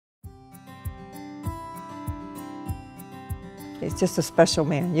He's just a special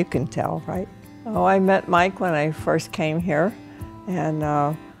man, you can tell, right? Oh, I met Mike when I first came here, and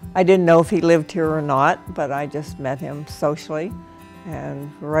I didn't know if he lived here or not, but I just met him socially,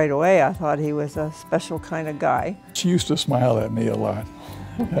 and right away I thought he was a special kind of guy. She used to smile at me a lot,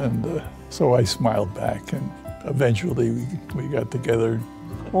 and so I smiled back, and eventually we got together.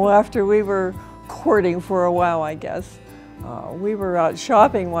 Well, after we were courting for a while, I guess, we were out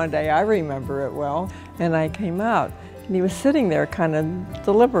shopping one day, I remember it well, and I came out. And he was sitting there kind of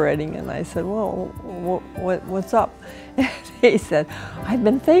deliberating, and I said, well, what's up? And he said, I've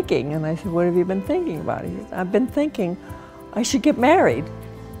been thinking. And I said, what have you been thinking about? He said, I've been thinking I should get married.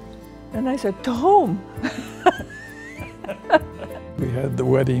 And I said, to whom? We had the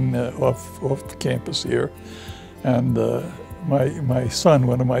wedding off the campus here, and my son,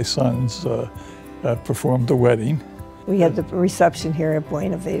 one of my sons, performed the wedding. We had the reception here at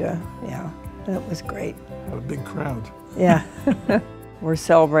Buena Vida, yeah, and it was great. A big crowd. Yeah. We're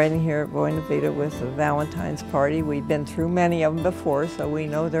celebrating here at Buena Vida with a Valentines party. We've been through many of them before, so we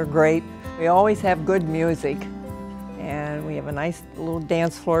know they're great. We always have good music, and we have a nice little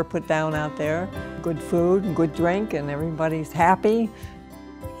dance floor put down out there. Good food and good drink, and everybody's happy.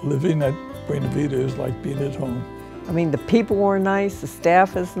 Living at Buena Vida is like being at home. I mean, the people were nice, the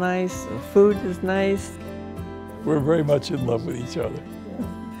staff is nice, the food is nice. We're very much in love with each other.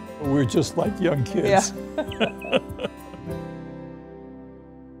 We're just like young kids. Yeah.